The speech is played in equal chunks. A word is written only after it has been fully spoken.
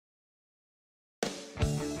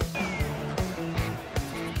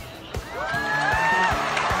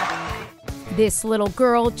This little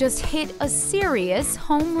girl just hit a serious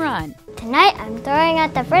home run. Tonight, I'm throwing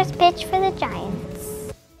out the first pitch for the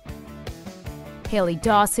Giants. Hailey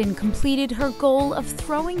Dawson completed her goal of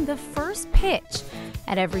throwing the first pitch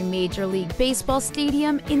at every Major League Baseball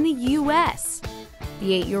stadium in the U.S.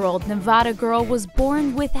 The 8-year-old Nevada girl was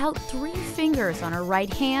born without 3 fingers on her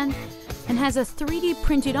right hand and has a 3D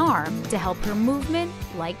printed arm to help her movement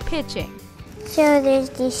like pitching. So there's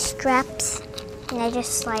these straps, and I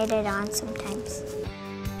just slide it on sometimes.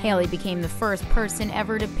 Hailey became the first person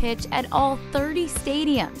ever to pitch at all 30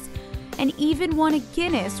 stadiums and even won a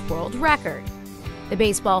Guinness World Record. The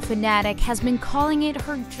baseball fanatic has been calling it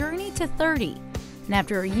her journey to 30, and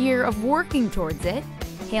after a year of working towards it,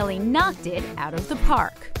 Hailey knocked it out of the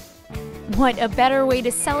park. What a better way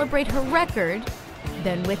to celebrate her record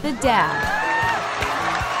than with a dab.